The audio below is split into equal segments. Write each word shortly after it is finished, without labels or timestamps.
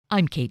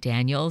I'm Kate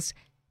Daniels.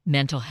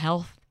 Mental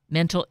health,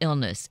 mental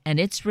illness, and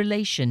its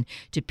relation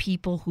to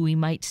people who we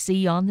might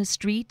see on the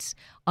streets,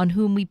 on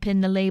whom we pin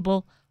the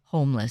label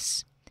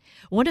homeless.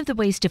 One of the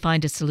ways to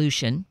find a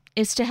solution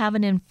is to have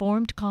an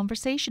informed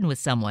conversation with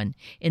someone,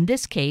 in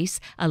this case,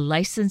 a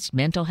licensed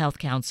mental health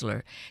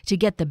counselor, to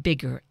get the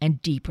bigger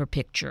and deeper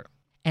picture.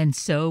 And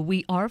so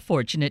we are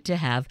fortunate to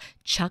have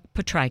Chuck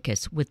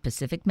Potrykus with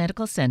Pacific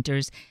Medical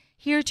Centers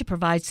here to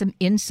provide some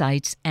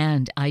insights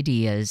and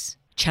ideas.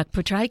 Chuck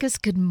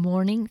Potrykus, good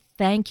morning.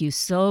 Thank you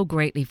so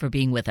greatly for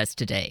being with us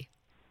today.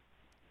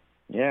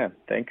 Yeah,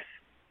 thanks.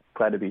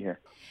 Glad to be here.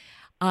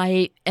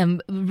 I am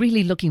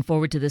really looking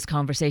forward to this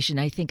conversation.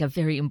 I think a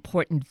very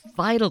important,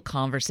 vital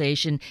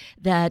conversation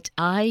that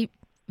I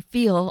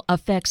feel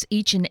affects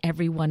each and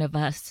every one of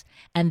us,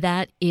 and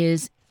that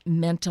is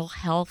mental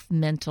health,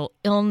 mental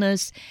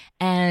illness,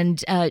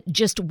 and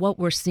just what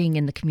we're seeing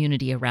in the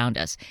community around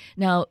us.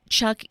 Now,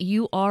 Chuck,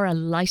 you are a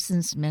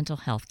licensed mental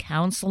health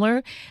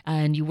counselor,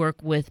 and you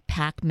work with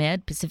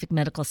PacMed, Pacific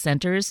Medical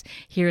Centers,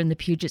 here in the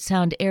Puget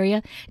Sound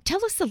area.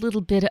 Tell us a little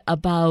bit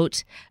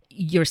about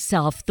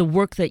yourself, the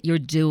work that you're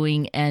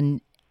doing, and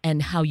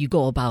how you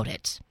go about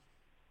it.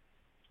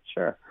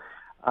 Sure.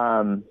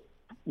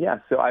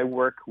 So I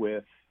work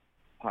with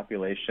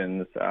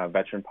populations,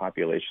 veteran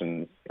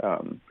populations,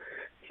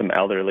 some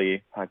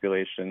elderly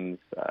populations,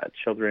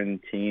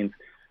 children, teens,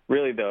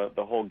 really the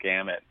whole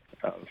gamut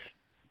of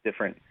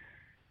different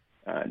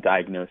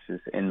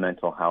diagnoses in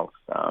mental health,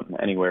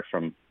 anywhere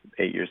from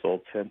 8 years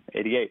old to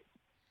 88.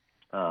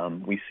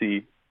 We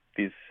see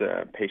these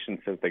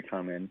patients as they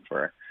come in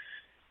for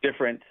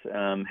different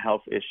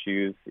health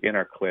issues in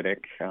our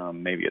clinic.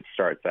 Maybe it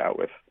starts out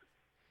with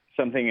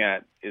something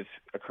that is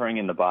occurring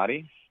in the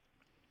body,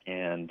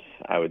 and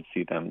I would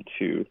see them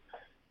to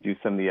do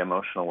some of the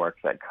emotional work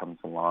that comes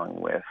along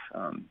with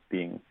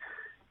being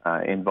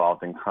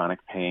involved in chronic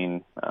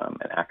pain, an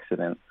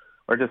accident,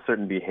 or just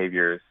certain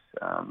behaviors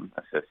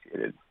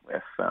associated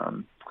with,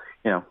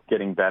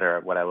 getting better.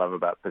 What I love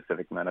about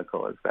Pacific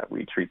Medical is that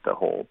we treat the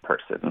whole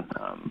person,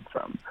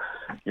 from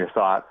your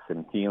thoughts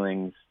and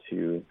feelings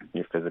to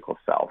your physical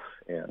self.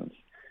 And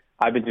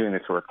I've been doing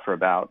this work for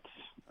about,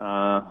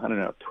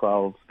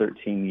 12,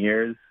 13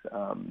 years.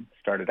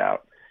 Started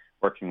out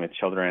working with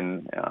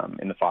children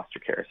in the foster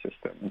care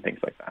system and things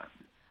like that.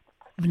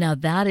 Now,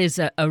 that is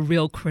a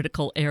real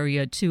critical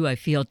area, too. I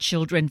feel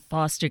children,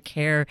 foster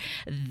care,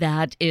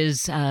 that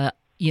is,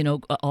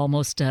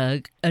 almost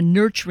a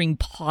nurturing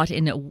pot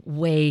in a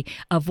way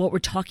of what we're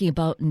talking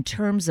about in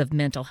terms of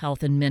mental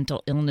health and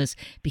mental illness,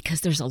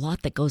 because there's a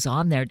lot that goes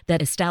on there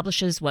that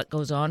establishes what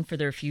goes on for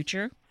their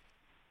future.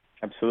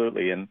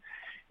 Absolutely. And,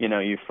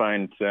 you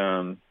find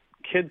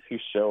kids who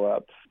show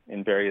up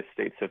in various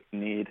states of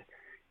need,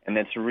 and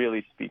it's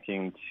really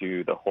speaking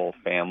to the whole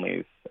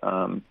family's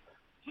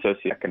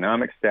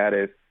socioeconomic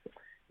status,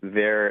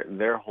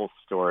 their whole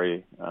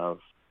story of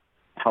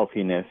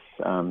healthiness,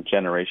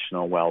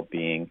 generational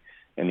well-being,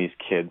 and these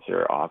kids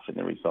are often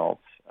the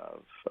results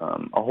of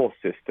a whole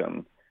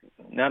system,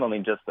 not only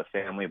just the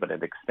family, but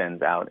it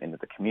extends out into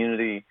the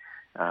community.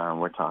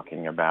 We're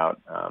talking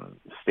about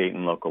state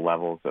and local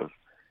levels of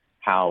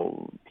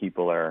how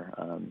people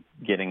are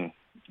getting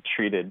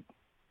treated,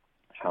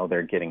 how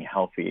they're getting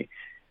healthy,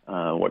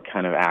 what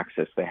kind of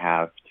access they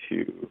have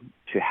to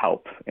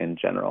help in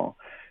general.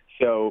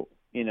 So,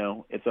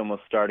 it's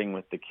almost starting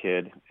with the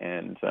kid,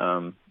 and,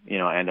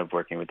 I end up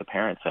working with the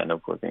parents, I end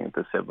up working with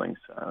the siblings,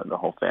 the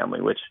whole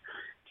family, which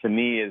to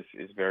me is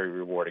very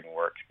rewarding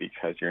work,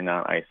 because you're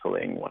not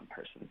isolating one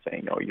person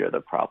saying, oh, you're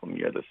the problem,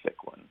 you're the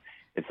sick one.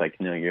 It's like,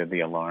 no, you're the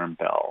alarm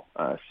bell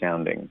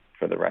sounding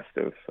for the rest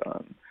of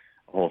a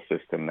whole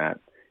system that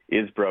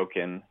is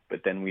broken,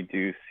 but then we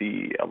do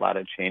see a lot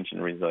of change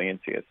and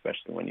resiliency,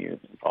 especially when you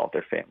involve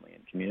their family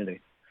and community.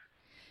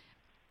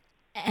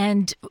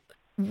 And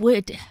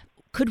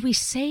could we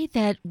say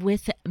that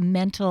with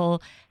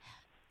mental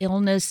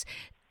illness,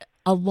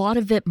 a lot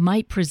of it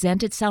might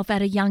present itself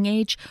at a young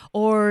age,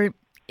 or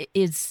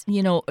is,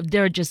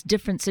 there are just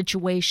different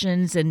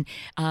situations, and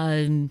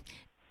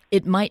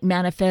it might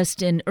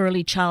manifest in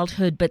early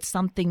childhood, but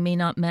something may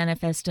not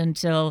manifest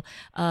until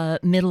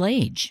middle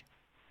age?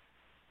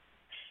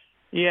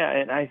 Yeah,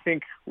 and I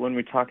think when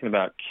we're talking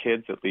about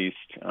kids, at least,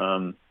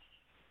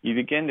 you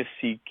begin to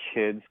see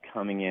kids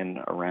coming in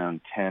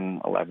around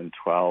 10, 11,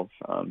 12,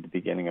 the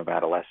beginning of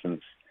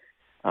adolescence,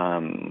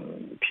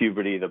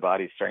 puberty, the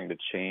body's starting to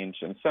change,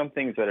 and some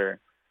things that are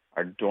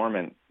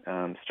dormant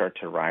start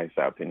to rise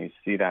up, and you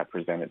see that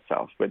present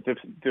itself. But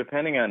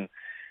depending on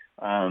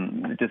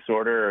the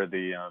disorder or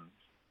the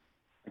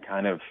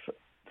kind of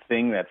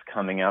thing that's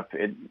coming up,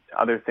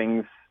 other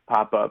things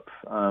pop up,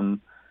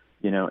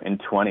 in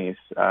 20s.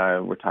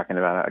 We're talking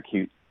about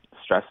acute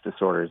stress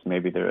disorders,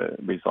 maybe the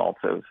result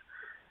of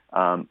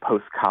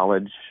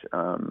post-college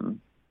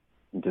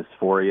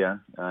dysphoria,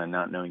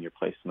 not knowing your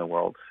place in the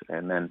world,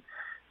 and then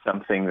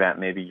something that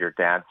maybe your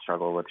dad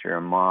struggled with, your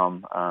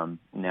mom,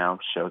 now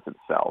shows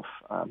itself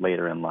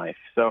later in life.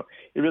 So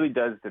it really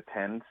does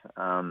depend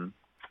on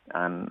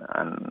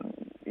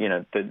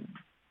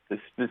the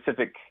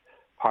specific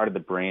part of the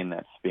brain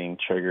that's being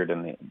triggered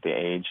in the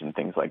age and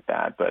things like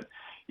that. But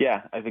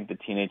yeah, I think the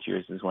teenage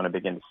years is when I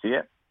begin to see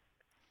it.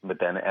 But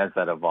then as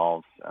that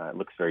evolves, it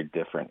looks very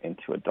different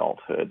into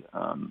adulthood.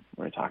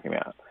 We're talking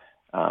about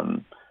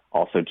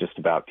also just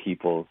about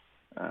people's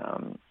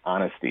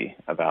honesty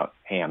about,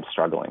 hey, I'm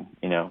struggling.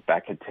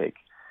 That could take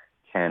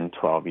 10,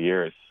 12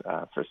 years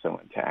for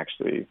someone to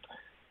actually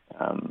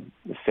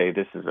say,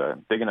 this is a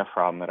big enough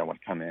problem that I want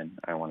to come in.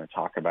 I want to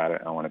talk about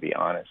it. I want to be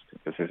honest.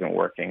 This isn't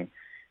working,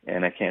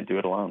 and I can't do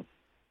it alone.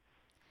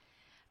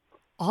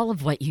 All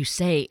of what you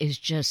say is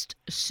just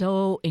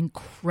so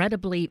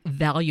incredibly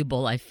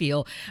valuable, I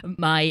feel.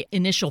 My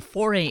initial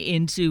foray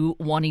into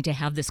wanting to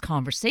have this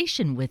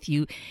conversation with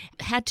you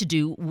had to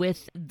do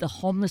with the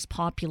homeless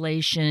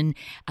population.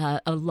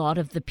 A lot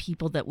of the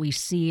people that we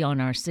see on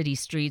our city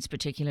streets,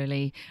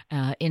 particularly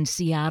in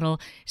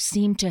Seattle,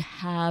 seem to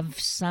have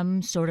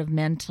some sort of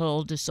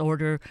mental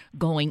disorder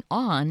going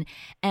on.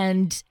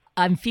 And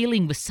I'm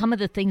feeling with some of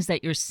the things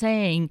that you're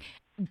saying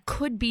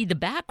could be the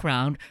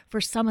background for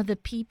some of the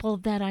people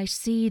that I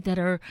see that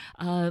are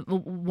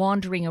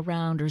wandering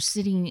around or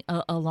sitting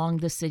along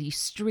the city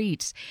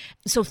streets.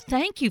 So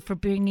thank you for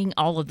bringing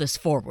all of this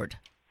forward.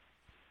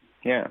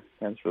 Yeah,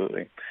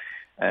 absolutely.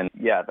 And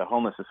yeah, the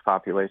homelessness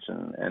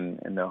population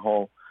and the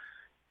whole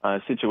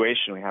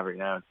situation we have right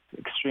now is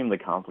extremely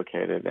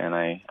complicated. And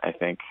I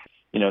think,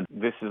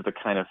 this is the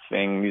kind of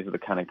thing, these are the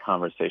kind of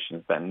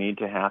conversations that need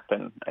to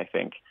happen. I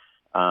think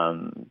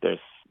there's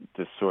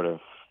this sort of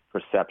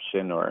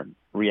perception or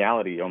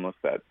reality almost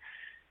that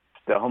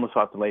the homeless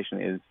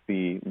population is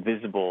the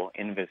visible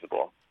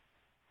invisible.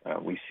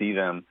 We see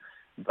them,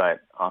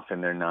 but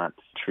often they're not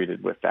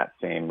treated with that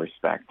same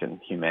respect and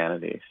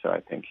humanity. So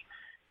I think,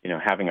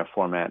 having a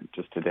format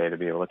just today to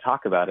be able to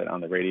talk about it on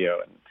the radio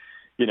and,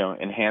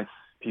 enhance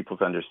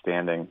people's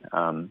understanding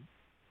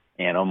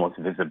and almost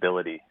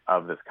visibility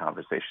of this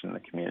conversation in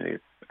the community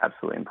is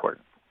absolutely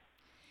important.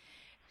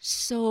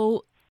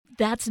 So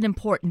that's an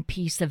important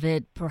piece of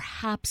it,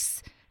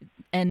 perhaps.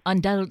 And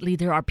undoubtedly,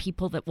 there are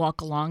people that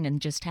walk along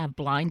and just have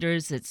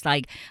blinders. It's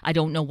like, I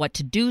don't know what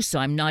to do, so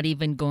I'm not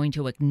even going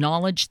to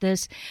acknowledge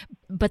this.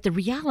 But the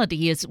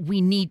reality is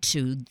we need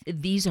to.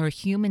 These are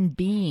human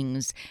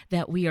beings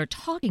that we are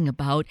talking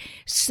about.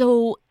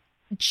 So,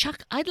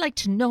 Chuck, I'd like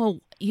to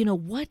know,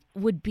 what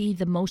would be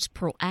the most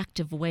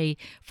proactive way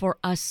for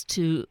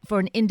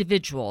an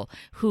individual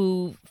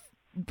who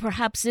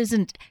perhaps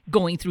isn't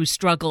going through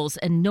struggles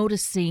and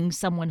noticing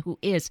someone who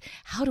is?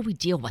 How do we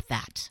deal with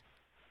that?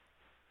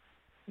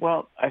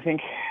 Well, I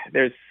think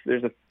there's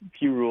a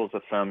few rules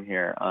of thumb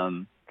here.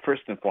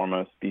 First and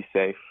foremost, be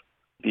safe,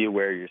 be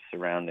aware of your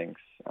surroundings,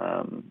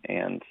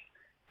 and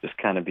just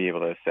kind of be able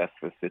to assess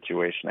the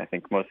situation. I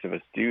think most of us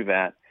do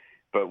that,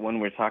 but when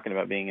we're talking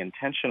about being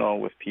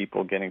intentional with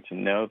people, getting to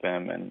know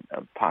them and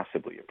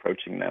possibly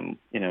approaching them,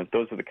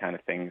 those are the kind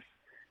of things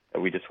that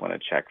we just want to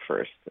check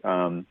first.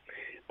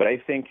 But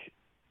I think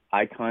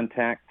eye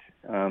contact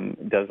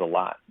does a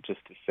lot,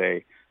 just to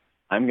say,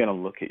 I'm going to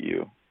look at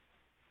you.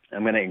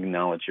 I'm going to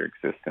acknowledge your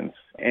existence.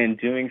 And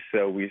doing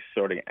so, we're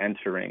sort of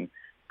entering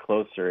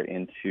closer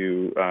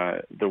into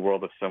the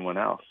world of someone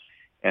else.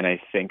 And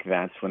I think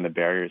that's when the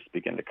barriers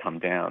begin to come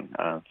down.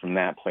 From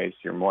that place,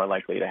 you're more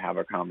likely to have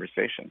a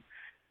conversation.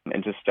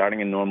 And just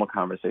starting a normal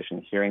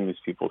conversation, hearing these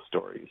people's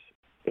stories,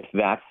 if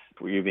that's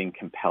what you're being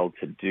compelled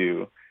to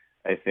do,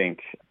 I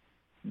think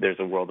there's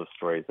a world of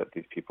stories that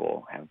these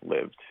people have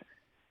lived.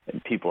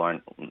 And people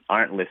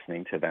aren't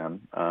listening to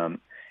them.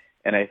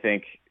 And I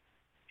think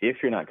if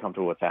you're not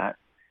comfortable with that,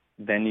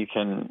 then you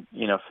can,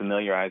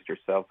 familiarize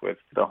yourself with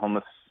the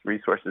homeless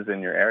resources in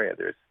your area.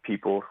 There's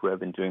people who have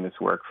been doing this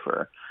work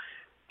for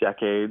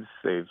decades.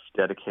 They've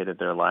dedicated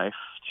their life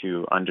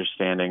to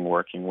understanding,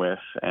 working with,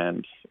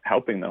 and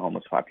helping the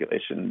homeless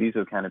population. These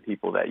are the kind of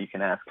people that you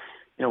can ask,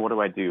 what do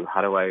I do?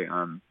 How do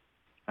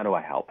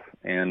I help?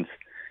 And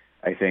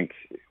I think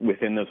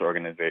within those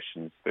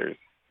organizations, there's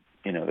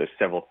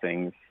several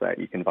things that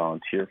you can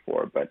volunteer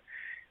for, but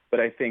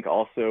I think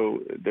also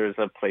there's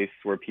a place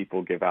where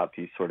people give out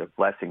these sort of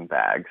blessing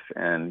bags,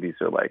 and these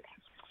are like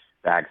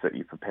bags that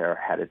you prepare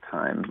ahead of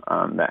time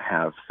that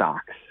have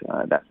socks.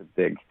 That's a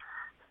big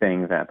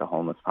thing that the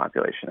homeless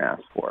population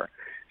asks for.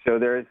 So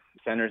there's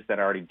centers that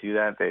already do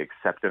that. They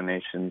accept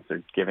donations.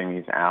 They're giving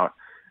these out.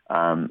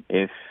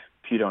 If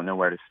you don't know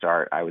where to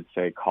start, I would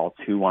say call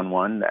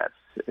 211.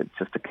 It's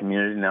just a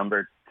community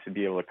number to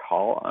be able to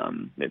call.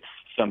 It's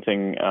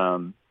something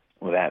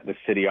that the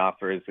city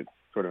offers. It's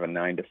sort of a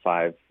 9 to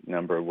 5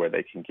 number where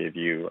they can give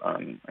you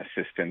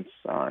assistance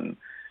on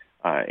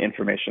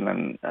information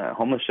on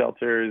homeless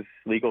shelters,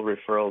 legal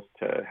referrals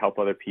to help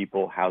other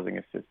people, housing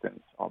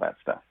assistance, all that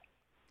stuff.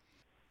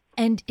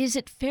 And is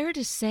it fair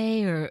to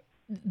say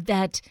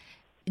that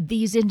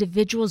these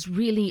individuals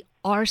really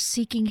are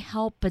seeking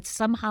help, but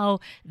somehow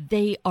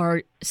they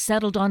are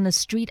settled on the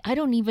street? I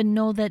don't even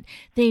know that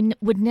they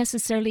would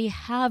necessarily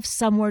have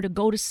somewhere to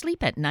go to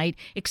sleep at night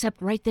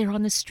except right there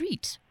on the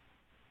street.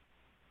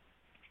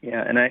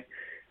 Yeah, and I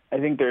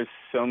think there's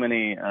so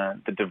many,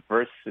 the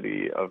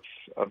diversity of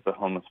the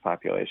homeless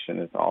population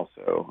is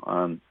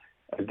also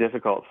a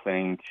difficult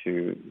thing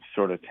to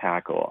sort of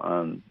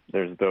tackle.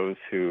 There's those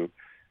who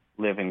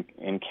live in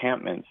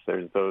encampments.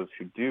 There's those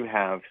who do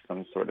have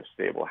some sort of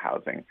stable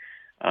housing.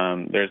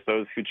 There's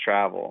those who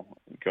travel,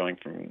 going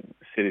from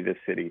city to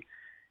city.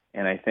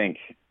 And I think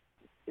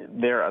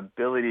their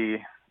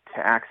ability to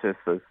access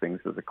those things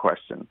is a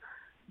question.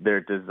 Their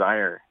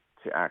desire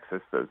to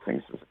access those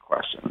things is a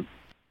question.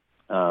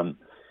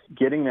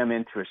 Getting them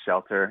into a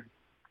shelter,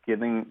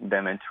 getting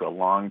them into a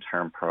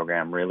long-term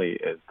program really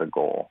is the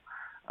goal.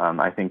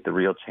 I think the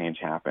real change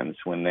happens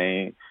when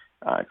they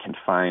can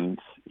find,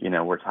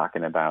 we're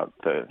talking about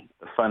the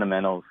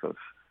fundamentals of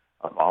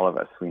all of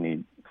us. We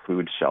need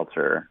food,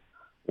 shelter,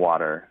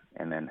 water,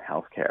 and then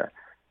healthcare.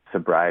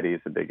 Sobriety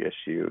is a big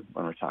issue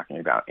when we're talking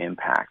about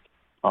impact,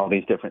 all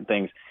these different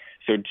things.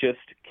 So just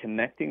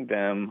connecting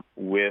them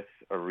with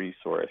a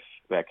resource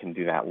that can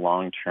do that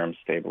long-term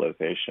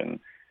stabilization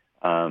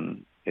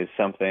is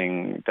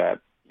something that,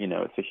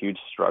 it's a huge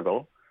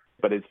struggle,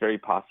 but it's very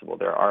possible.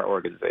 There are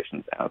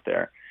organizations out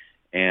there,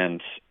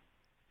 and,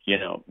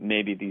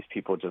 maybe these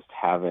people just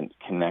haven't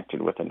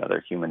connected with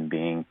another human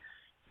being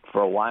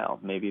for a while.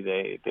 Maybe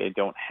they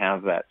don't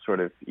have that sort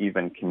of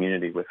even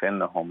community within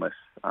the homeless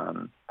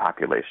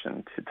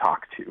population to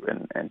talk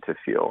to and to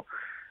feel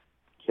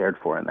cared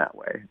for in that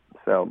way.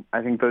 So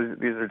I think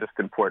these are just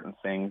important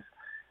things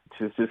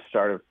to just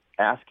start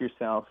to ask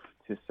yourself,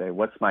 to say,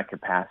 what's my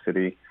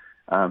capacity?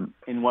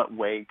 In what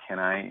way can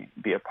I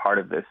be a part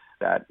of this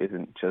that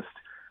isn't just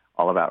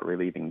all about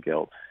relieving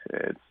guilt?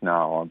 It's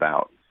not all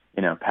about,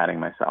 patting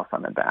myself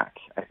on the back.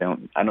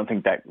 I don't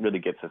think that really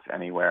gets us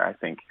anywhere. I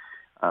think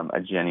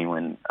a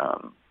genuine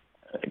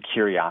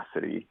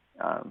curiosity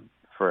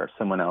for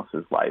someone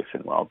else's life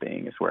and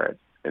well-being is where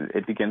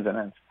it begins and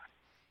ends.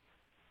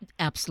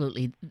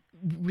 Absolutely.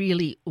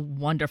 Really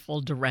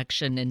wonderful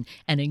direction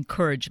and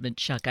encouragement,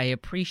 Chuck. I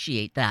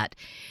appreciate that.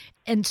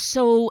 And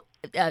so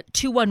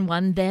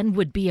 211 then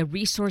would be a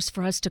resource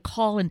for us to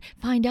call and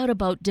find out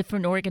about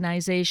different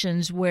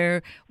organizations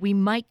where we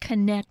might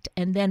connect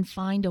and then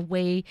find a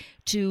way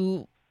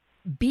to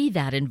be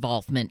that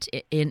involvement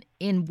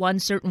in one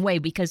certain way,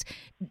 because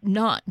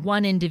not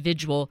one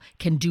individual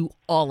can do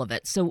all of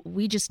it. So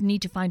we just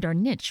need to find our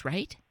niche,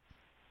 right?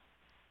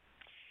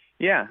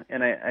 Yeah,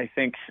 and I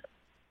think,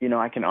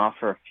 I can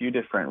offer a few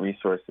different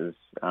resources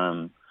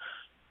in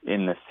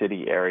the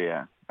city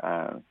area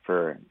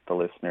for the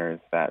listeners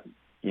that,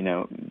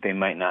 they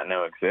might not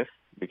know exist,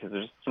 because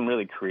there's some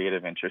really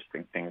creative,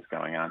 interesting things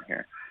going on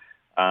here.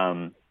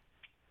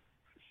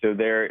 So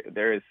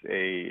there is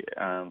a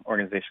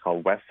organization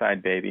called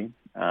Westside Baby.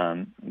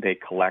 They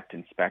collect,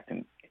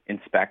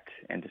 inspect,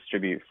 and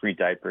distribute free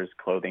diapers,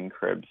 clothing,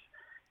 cribs,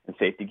 and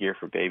safety gear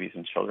for babies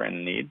and children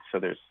in need. So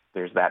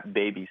there's that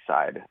baby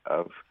side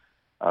of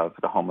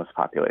the homeless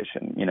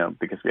population,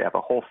 because we have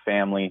a whole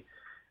family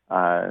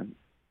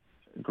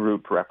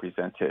group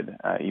represented,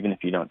 even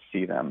if you don't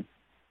see them.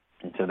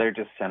 And so they're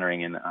just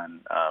centering in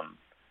on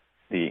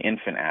the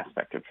infant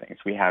aspect of things.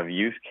 We have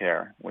youth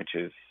care, which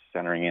is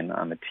centering in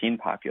on the teen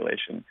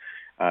population.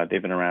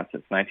 They've been around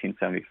since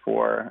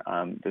 1974.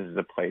 This is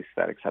a place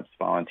that accepts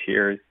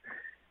volunteers.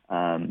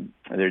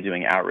 They're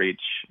doing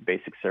outreach,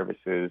 basic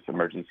services,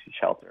 emergency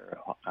shelter,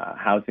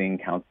 housing,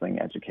 counseling,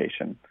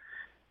 education.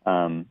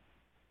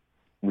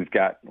 We've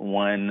got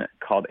one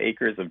called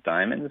Acres of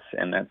Diamonds,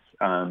 and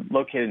that's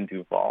located in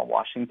Duval,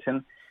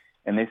 Washington.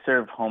 And they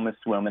serve homeless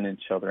women and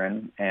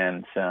children,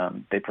 and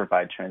they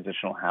provide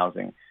transitional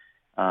housing,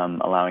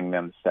 allowing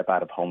them to step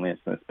out of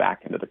homelessness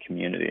back into the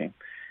community.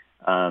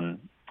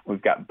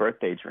 We've got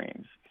Birthday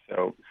Dreams.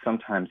 So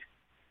sometimes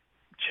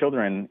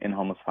children in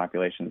homeless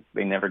populations,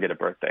 they never get a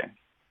birthday.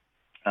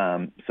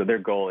 So their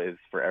goal is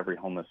for every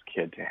homeless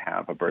kid to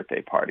have a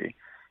birthday party.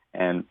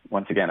 And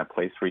once again, a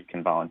place where you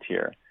can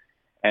volunteer.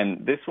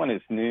 And this one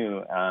is new,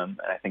 and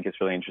I think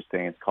it's really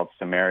interesting. It's called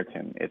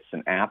Samaritan. It's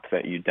an app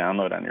that you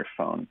download on your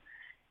phone,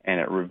 and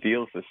it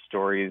reveals the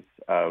stories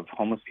of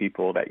homeless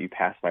people that you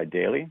pass by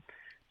daily.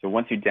 So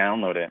once you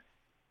download it,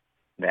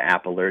 the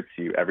app alerts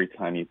you every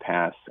time you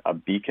pass a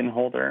beacon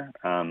holder,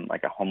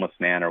 like a homeless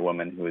man or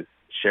woman who has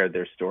shared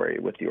their story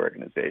with the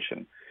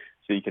organization.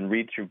 So you can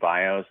read through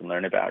bios and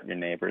learn about your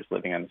neighbors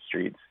living on the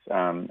streets,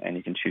 and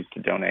you can choose to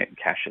donate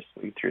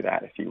cashiously through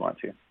that if you want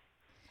to.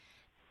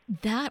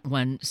 That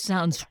one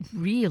sounds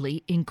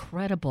really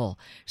incredible.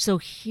 So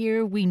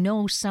here we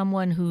know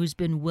someone who's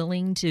been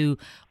willing to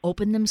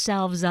open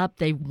themselves up.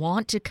 They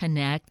want to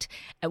connect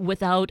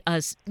without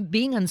us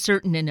being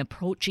uncertain and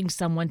approaching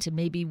someone to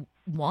maybe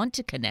want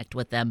to connect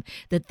with them,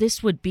 that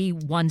this would be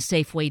one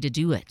safe way to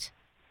do it.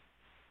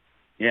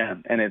 Yeah,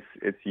 and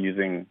it's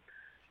using,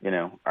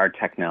 our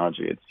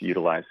technology. It's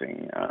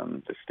utilizing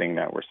this thing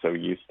that we're so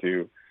used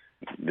to.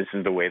 This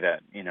is the way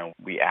that,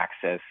 we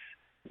access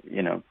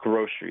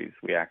groceries,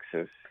 we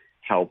access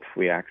help,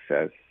 we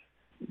access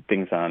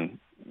things on,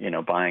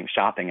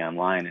 shopping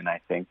online. And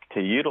I think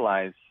to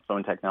utilize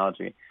phone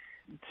technology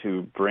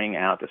to bring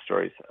out the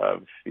stories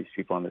of these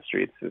people on the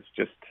streets is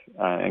just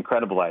an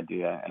incredible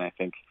idea. And I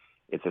think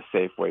it's a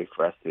safe way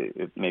for us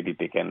to maybe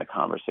begin the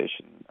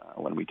conversation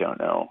when we don't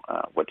know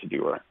what to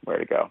do or where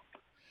to go.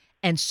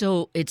 And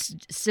so it's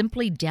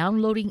simply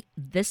downloading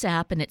this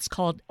app, and it's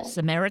called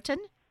Samaritan?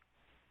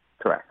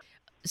 Correct.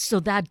 So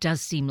that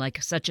does seem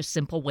like such a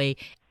simple way,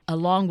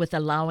 along with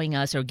allowing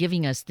us or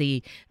giving us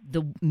the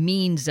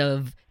means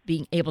of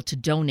being able to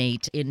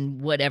donate in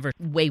whatever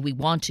way we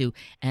want to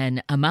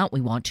and amount we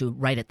want to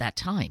right at that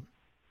time.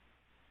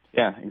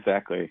 Yeah,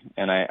 exactly.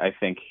 And I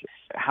think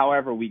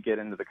however we get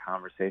into the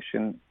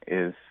conversation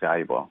is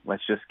valuable.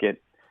 Let's just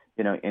get,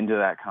 into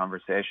that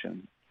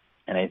conversation.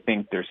 And I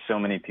think there's so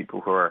many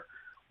people who are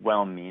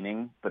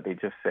well-meaning, but they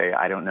just say,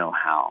 I don't know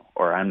how,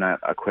 or I'm not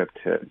equipped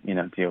to,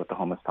 deal with the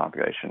homeless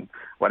population,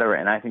 whatever.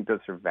 And I think those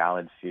are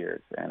valid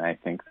fears, and I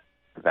think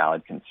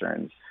valid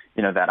concerns,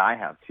 that I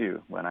have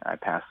too when I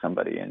pass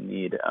somebody in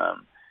need. I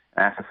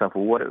ask myself,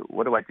 well,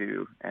 what do I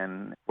do,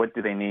 and what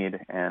do they need,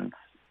 and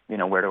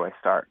where do I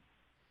start?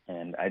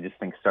 And I just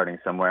think starting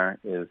somewhere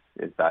is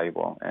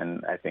valuable.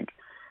 And I think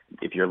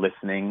if you're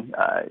listening,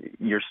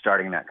 you're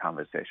starting that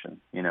conversation.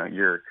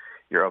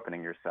 You're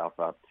opening yourself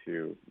up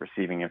to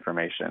receiving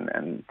information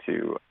and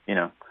to,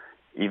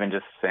 even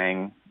just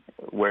saying,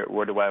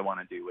 what do I want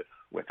to do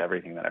with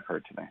everything that I've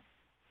heard today?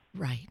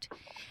 Right.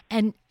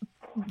 And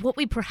what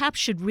we perhaps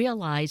should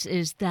realize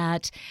is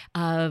that,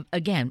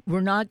 again,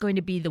 we're not going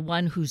to be the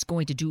one who's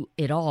going to do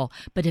it all.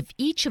 But if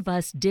each of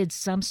us did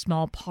some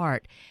small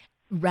part,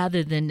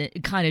 rather than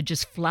kind of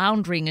just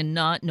floundering and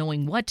not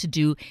knowing what to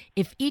do,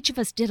 if each of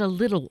us did a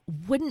little,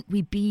 wouldn't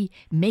we be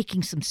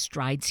making some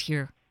strides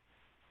here?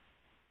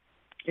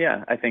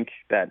 Yeah, I think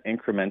that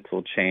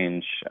incremental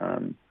change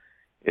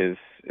is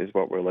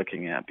what we're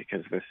looking at,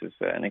 because this is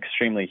an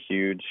extremely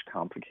huge,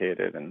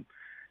 complicated, and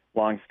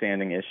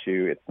long-standing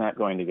issue. It's not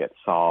going to get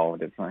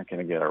solved. It's not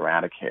going to get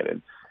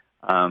eradicated.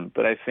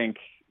 But I think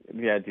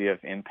the idea of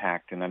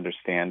impact and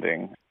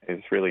understanding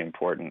is really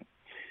important.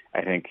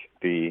 I think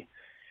the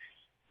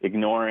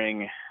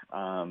ignoring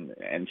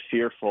and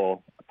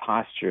fearful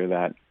posture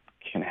that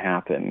can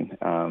happen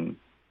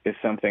is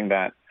something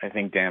that I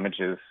think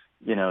damages,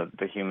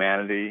 the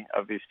humanity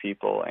of these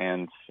people,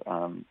 and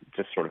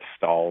just sort of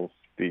stalls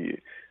the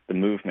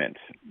movement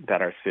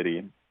that our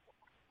city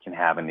can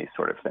have in these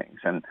sort of things.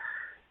 And,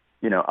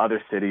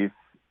 other cities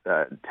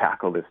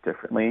tackle this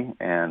differently,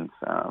 and,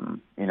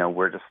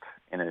 we're just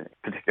in a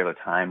particular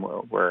time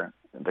where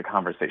the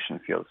conversation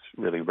feels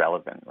really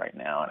relevant right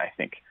now. And I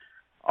think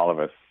all of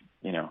us,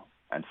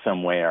 in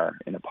some way are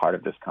in a part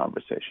of this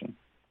conversation.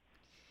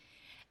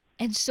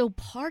 And so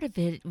part of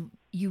it,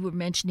 you were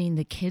mentioning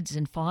the kids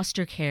in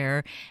foster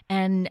care,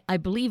 and I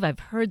believe I've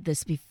heard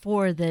this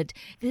before, that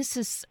this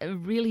is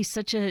really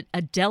such a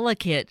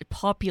delicate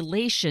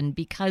population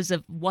because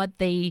of what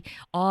they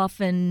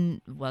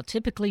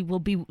typically will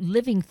be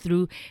living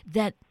through,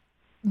 that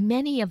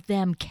many of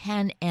them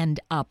can end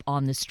up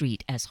on the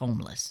street as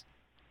homeless.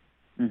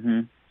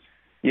 Mm-hmm.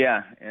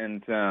 Yeah,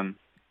 and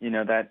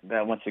that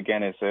once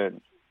again is there's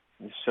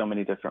so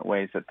many different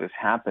ways that this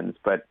happens.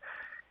 But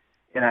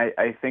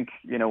I think,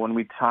 when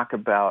we talk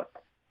about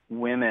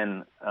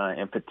women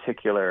in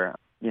particular,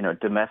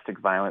 domestic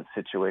violence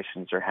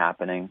situations are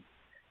happening,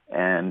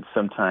 and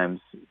sometimes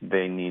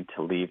they need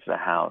to leave the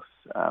house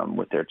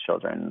with their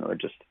children or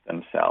just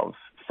themselves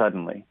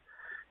suddenly.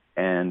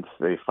 And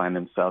they find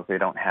themselves, they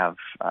don't have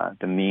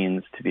the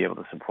means to be able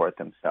to support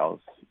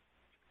themselves.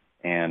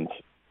 And,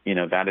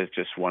 that is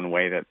just one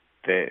way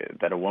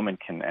that a woman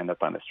can end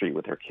up on the street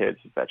with her kids,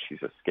 is that she's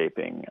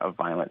escaping a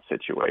violent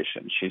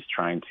situation. She's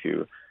trying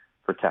to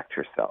protect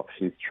herself.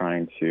 She's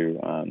trying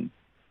to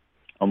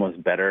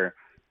almost better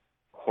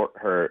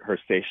her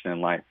station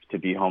in life. To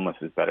be homeless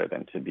is better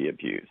than to be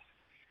abused.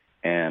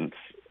 And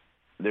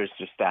there's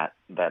just that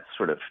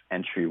sort of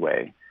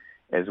entryway,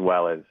 as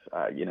well as,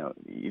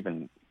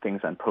 even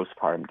things on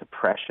postpartum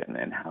depression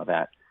and how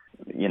that,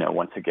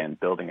 once again,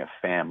 building a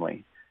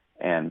family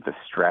and the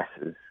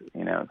stresses,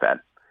 that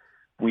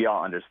we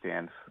all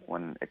understand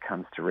when it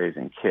comes to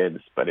raising kids.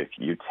 But if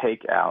you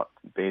take out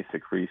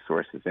basic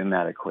resources in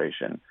that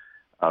equation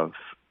of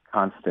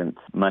constant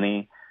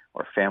money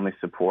or family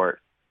support,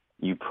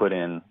 you put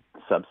in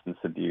substance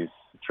abuse,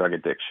 drug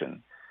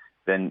addiction,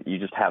 then you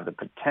just have the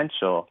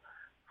potential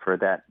for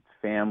that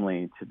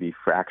family to be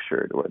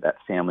fractured, or that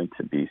family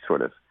to be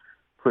sort of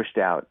pushed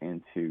out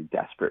into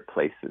desperate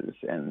places,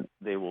 and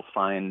they will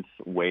find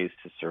ways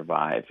to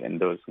survive, and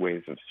those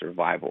ways of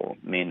survival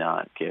may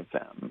not give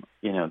them,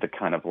 the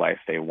kind of life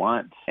they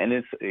want. And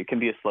it can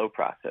be a slow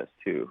process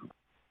too,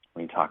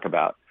 when you talk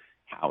about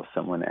how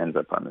someone ends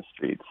up on the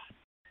streets.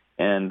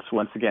 And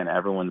once again,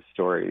 everyone's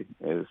story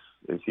is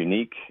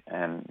unique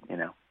and,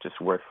 just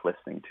worth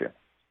listening to.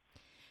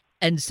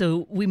 And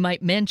so we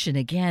might mention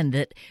again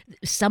that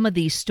some of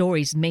these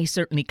stories may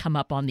certainly come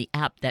up on the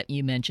app that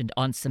you mentioned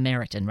on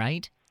Samaritan,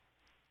 right?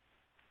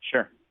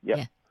 Sure. Yep.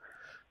 Yeah.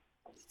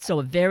 So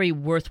a very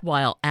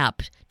worthwhile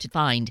app to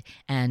find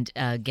and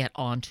get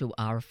onto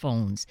our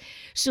phones.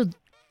 So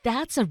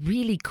that's a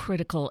really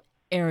critical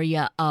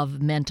area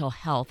of mental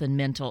health and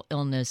mental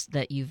illness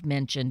that you've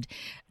mentioned.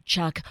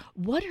 Chuck,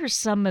 what are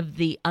some of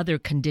the other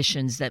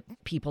conditions that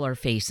people are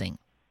facing?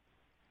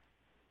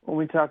 When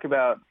we talk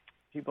about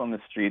people in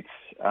the streets,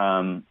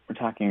 we're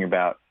talking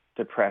about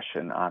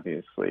depression,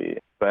 obviously,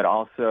 but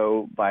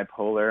also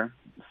bipolar,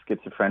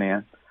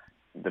 schizophrenia,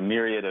 the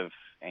myriad of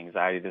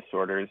anxiety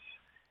disorders.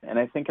 And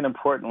I think an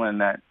important one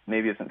that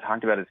maybe isn't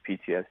talked about is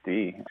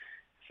PTSD.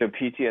 So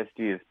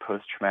PTSD is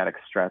post-traumatic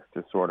stress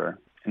disorder,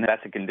 and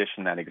that's a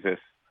condition that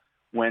exists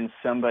when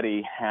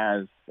somebody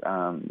has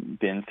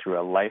been through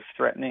a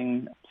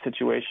life-threatening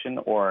situation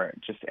or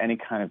just any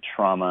kind of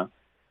trauma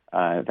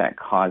that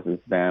causes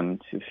them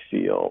to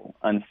feel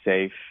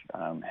unsafe,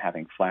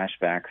 having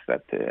flashbacks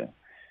that the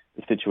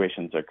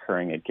situation's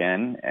occurring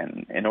again.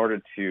 And in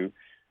order to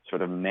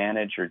sort of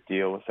manage or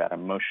deal with that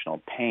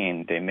emotional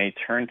pain, they may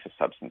turn to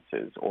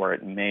substances, or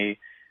it may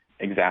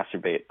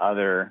exacerbate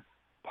other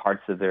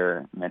parts of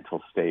their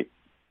mental state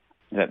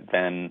that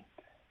then,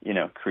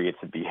 creates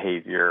a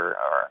behavior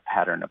or a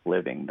pattern of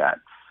living that's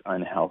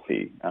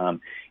unhealthy.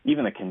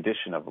 Even the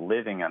condition of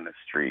living on the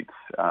streets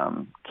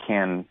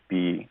can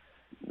be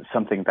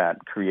something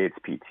that creates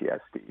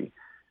PTSD.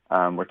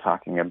 We're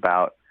talking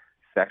about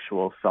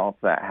sexual assault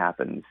that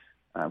happens.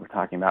 We're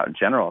talking about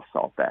general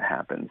assault that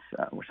happens.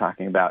 We're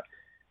talking about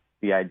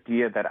the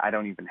idea that I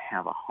don't even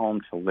have a home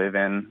to live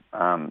in,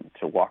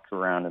 to walk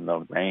around in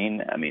the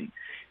rain. I mean,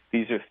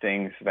 these are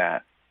things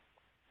that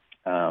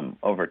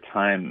over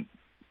time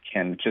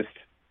can just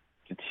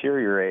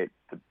deteriorate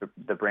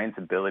the brain's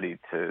ability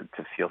to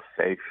feel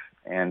safe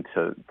and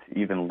to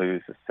even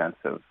lose a sense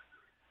of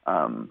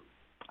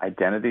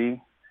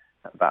identity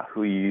about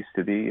who you used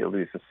to be. You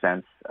lose a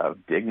sense of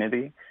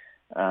dignity.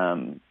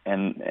 And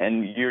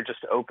you're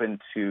just open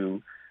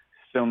to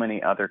so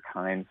many other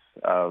kinds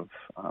of,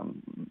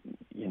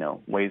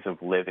 ways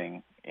of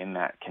living in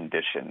that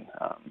condition.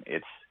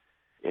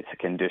 It's a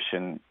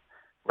condition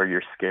where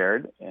you're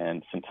scared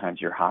and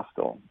sometimes you're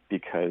hostile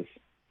because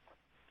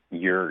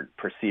you're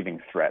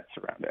perceiving threats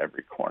around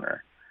every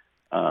corner.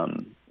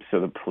 So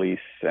the police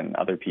and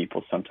other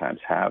people sometimes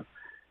have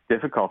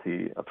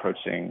difficulty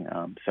approaching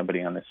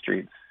somebody on the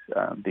streets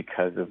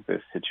because of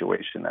this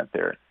situation that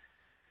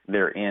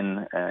they're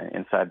in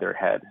inside their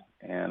head,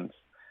 and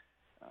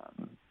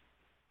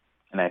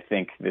I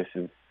think this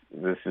is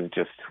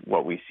just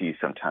what we see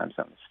sometimes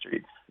on the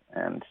streets,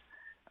 and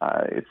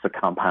it's the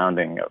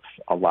compounding of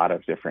a lot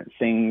of different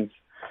things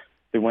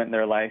that went in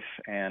their life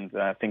and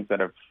things that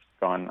have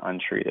gone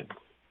untreated.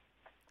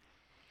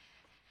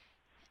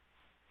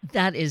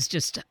 That is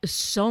just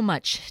so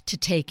much to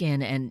take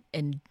in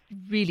and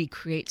really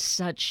creates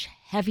such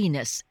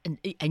heaviness.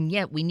 And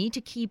yet we need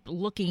to keep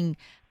looking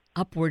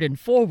upward and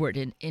forward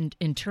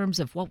in terms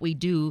of what we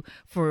do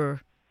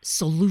for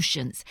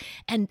solutions.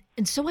 And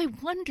so I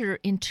wonder,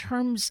 in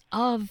terms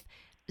of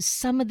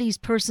some of these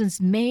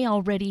persons may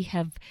already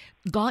have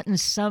gotten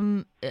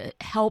some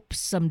help,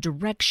 some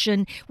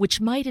direction, which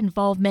might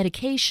involve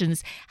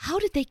medications. How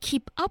did they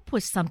keep up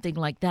with something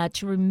like that,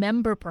 to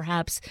remember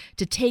perhaps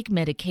to take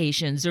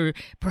medications, or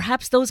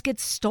perhaps those get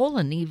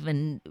stolen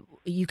even?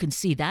 You can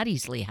see that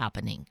easily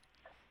happening.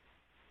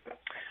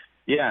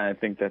 Yeah, I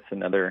think that's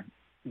another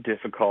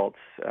difficult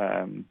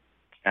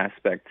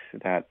aspect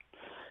that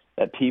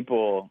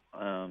people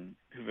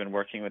who've been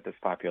working with this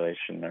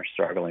population are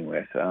struggling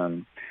with.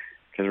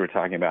 Because we're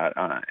talking about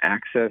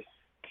access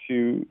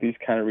to these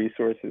kind of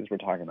resources. We're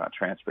talking about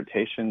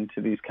transportation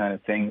to these kind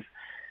of things.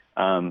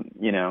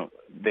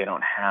 They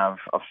don't have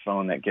a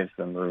phone that gives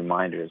them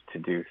reminders to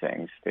do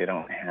things. They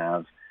don't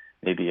have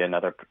maybe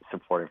another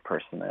supportive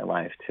person in their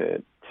life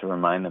to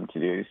remind them to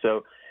do.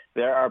 So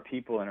there are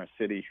people in our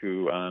city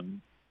who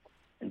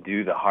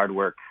do the hard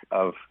work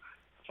of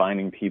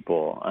finding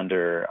people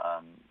under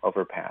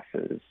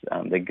overpasses.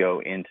 They go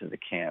into the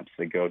camps.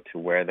 They go to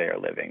where they are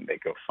living. They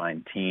go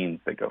find teens.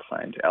 They go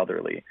find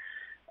elderly.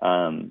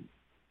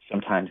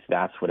 Sometimes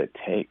that's what it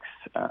takes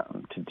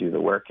to do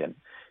the work. And,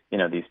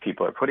 these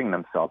people are putting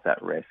themselves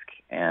at risk.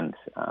 And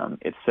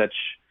it's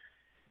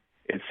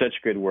such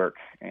good work.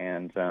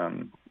 And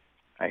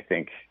I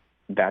think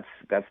that's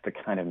the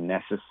kind of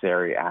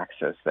necessary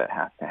access that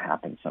has to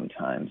happen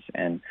sometimes.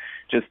 And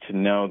just to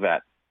know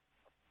that,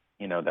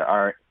 there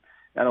are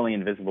not only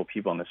invisible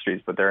people in the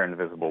streets, but there are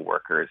invisible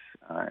workers,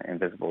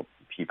 invisible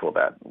people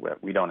that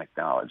we don't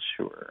acknowledge,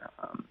 who are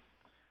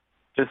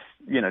just,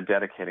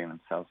 dedicating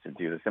themselves to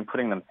do this and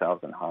putting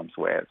themselves in harm's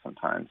way at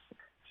sometimes.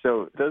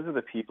 So those are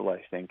the people,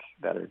 I think,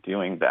 that are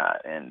doing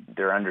that, and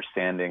they're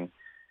understanding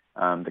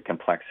the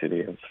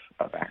complexity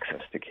of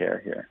access to care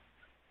here.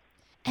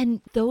 And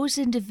those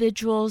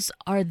individuals,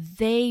 are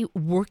they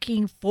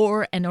working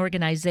for an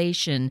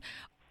organization?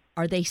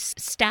 Are they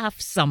staff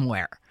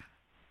somewhere?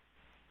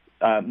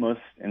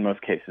 In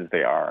most cases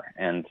they are,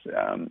 and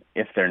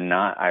if they're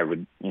not, I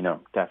would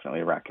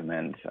definitely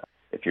recommend,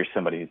 if you're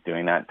somebody who's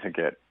doing that, to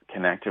get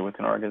connected with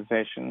an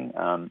organization,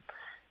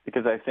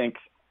 because I think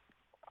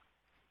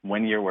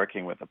when you're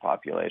working with a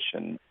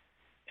population,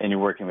 and you're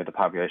working with the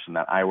population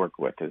that I work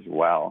with as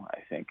well, I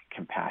think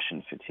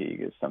compassion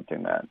fatigue is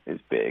something that is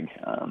big.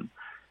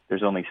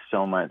 There's only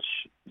so much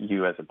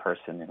you as a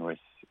person who is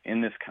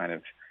in this kind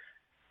of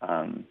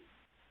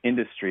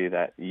industry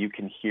that you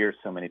can hear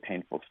so many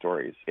painful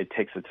stories. It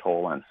takes a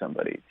toll on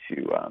somebody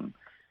to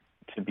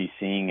be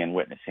seeing and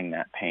witnessing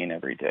that pain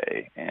every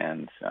day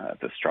and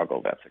the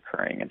struggle that's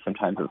occurring. And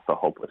sometimes it's the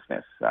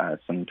hopelessness.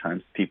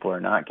 Sometimes people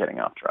are not getting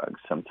off drugs.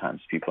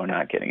 Sometimes people are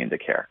not getting into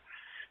care.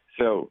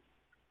 So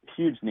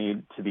huge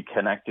need to be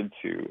connected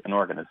to an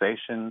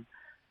organization,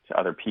 to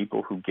other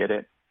people who get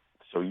it,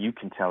 so you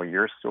can tell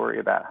your story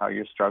about how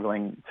you're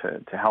struggling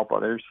to help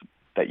others,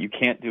 that you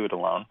can't do it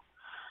alone.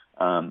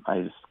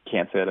 I just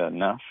can't say it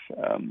enough.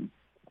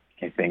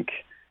 I think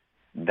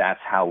that's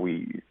how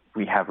we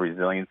have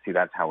resiliency.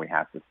 That's how we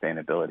have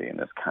sustainability in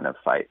this kind of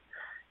fight,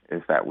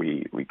 is that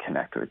we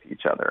connect with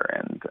each other.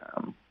 And,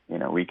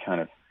 we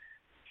kind of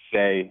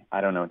say,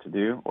 I don't know what to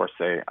do, or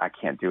say, I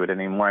can't do it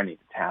anymore. I need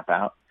to tap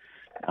out.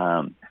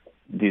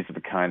 These are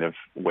the kind of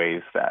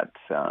ways that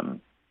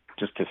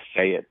just to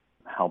say it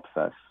helps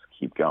us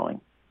keep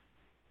going.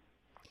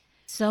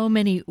 So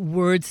many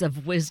words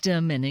of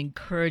wisdom and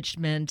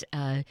encouragement.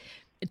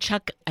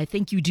 Chuck, I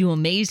think you do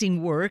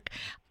amazing work.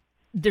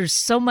 There's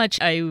so much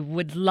I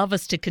would love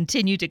us to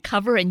continue to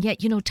cover, and yet,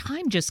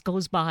 time just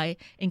goes by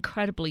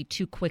incredibly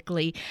too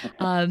quickly.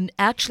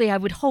 Actually, I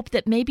would hope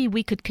that maybe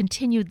we could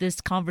continue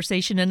this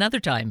conversation another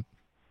time.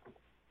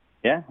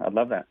 Yeah, I'd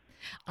love that.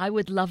 I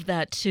would love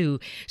that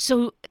too.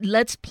 So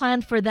let's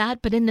plan for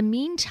that. But in the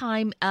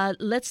meantime,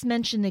 let's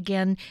mention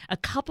again a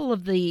couple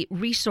of the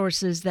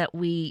resources that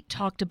we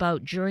talked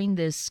about during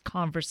this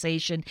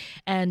conversation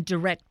and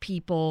direct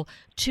people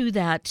to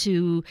that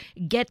to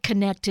get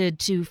connected,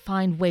 to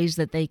find ways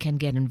that they can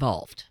get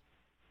involved.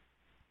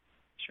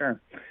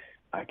 Sure.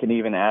 I can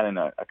even add in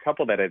a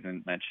couple that I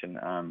didn't mention.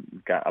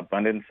 We've got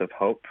Abundance of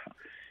Hope.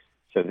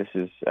 So this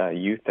is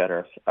youth that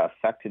are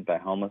affected by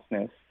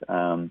homelessness.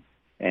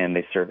 And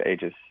they serve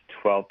ages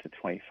 12 to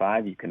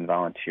 25. You can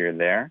volunteer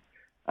there.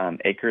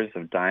 Acres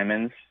of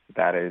Diamonds,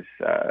 that is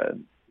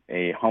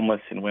a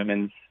homeless and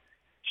women's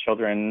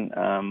children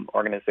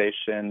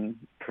organization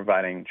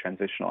providing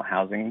transitional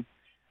housing,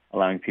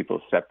 allowing people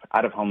to step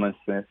out of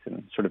homelessness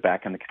and sort of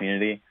back in the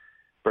community.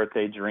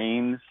 Birthday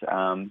Dreams,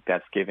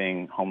 that's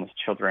giving homeless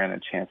children a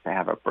chance to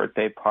have a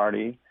birthday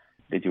party.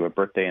 They do a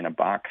birthday in a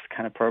box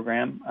kind of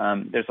program.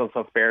 There's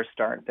also Fair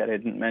Start that I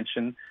didn't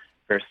mention.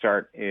 Fair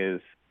Start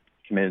is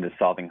committed to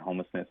solving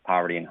homelessness,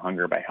 poverty, and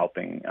hunger by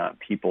helping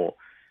people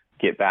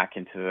get back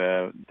into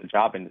the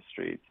job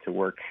industry, to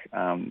work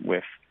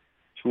with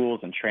tools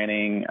and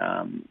training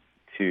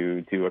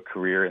to do a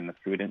career in the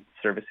food and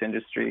service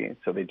industry.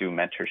 So they do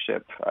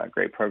mentorship,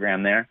 great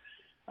program there.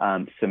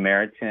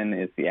 Samaritan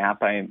is the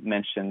app I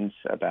mentioned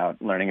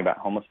about learning about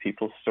homeless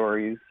people's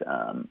stories.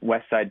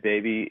 Westside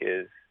Baby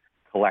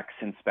collects,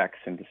 inspects,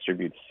 and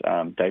distributes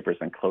diapers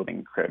and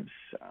clothing cribs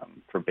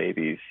for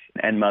babies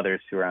and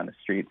mothers who are on the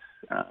streets.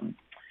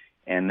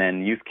 And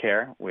then Youth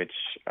Care, which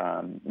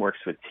works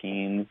with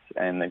teens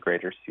in the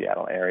greater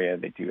Seattle area.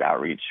 They do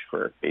outreach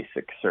for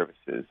basic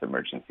services,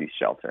 emergency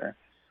shelter.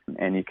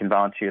 And you can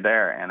volunteer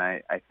there. And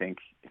I think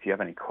if you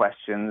have any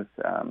questions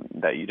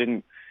that you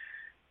didn't,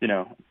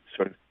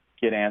 sort of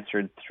get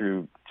answered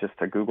through just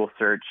a Google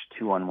search,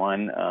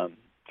 211,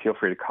 feel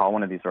free to call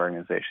one of these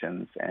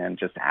organizations and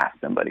just ask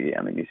somebody.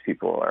 I mean, these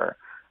people are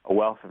a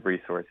wealth of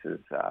resources,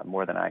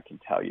 more than I can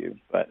tell you.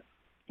 But,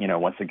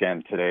 once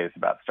again, today is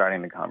about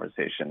starting the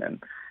conversation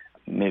and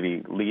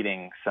maybe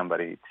leading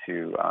somebody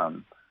to,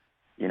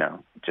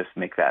 just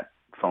make that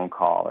phone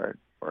call or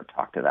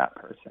talk to that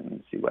person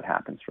and see what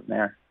happens from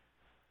there.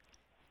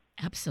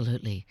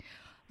 Absolutely.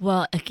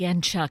 Well,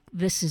 again, Chuck,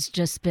 this has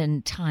just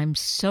been time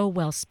so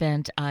well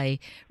spent. I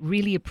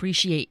really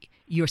appreciate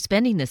your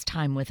spending this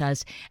time with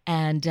us,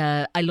 and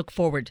I look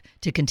forward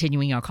to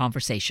continuing our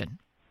conversation.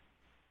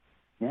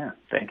 Yeah,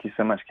 thank you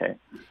so much, Kate.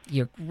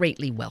 You're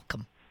greatly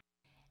welcome.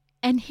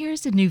 And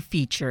here's a new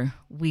feature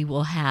we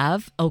will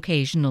have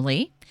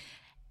occasionally.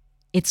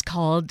 It's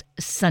called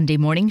Sunday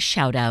Morning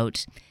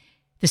Shoutout.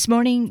 This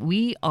morning,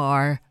 we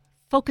are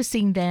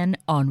focusing then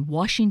on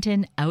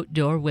Washington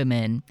Outdoor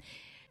Women.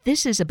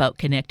 This is about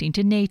connecting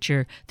to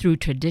nature through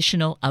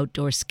traditional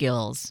outdoor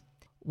skills.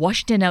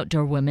 Washington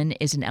Outdoor Women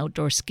is an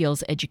outdoor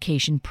skills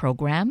education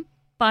program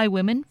by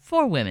women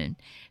for women.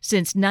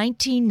 Since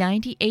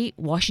 1998,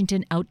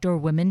 Washington Outdoor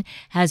Women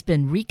has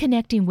been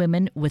reconnecting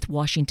women with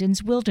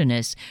Washington's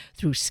wilderness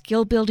through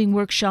skill-building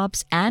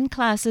workshops and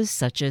classes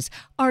such as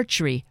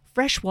archery,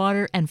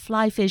 freshwater and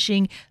fly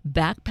fishing,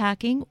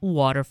 backpacking,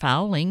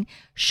 waterfowling,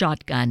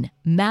 shotgun,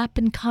 map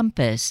and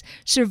compass,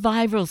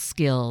 survival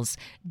skills,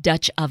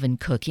 Dutch oven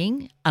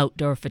cooking,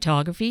 outdoor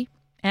photography,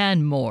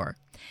 and more.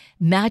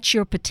 Match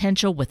your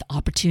potential with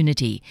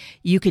opportunity.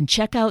 You can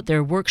check out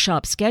their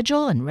workshop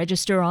schedule and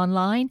register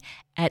online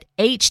at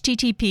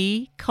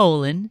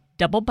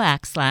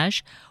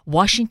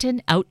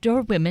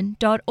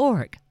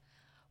http://WashingtonOutdoorWomen.org.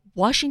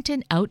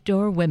 Washington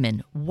Outdoor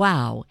Women,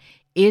 WOW,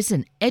 is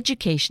an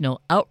educational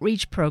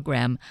outreach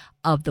program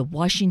of the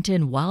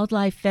Washington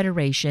Wildlife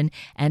Federation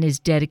and is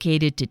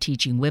dedicated to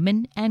teaching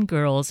women and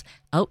girls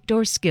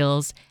outdoor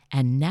skills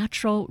and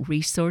natural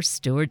resource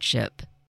stewardship.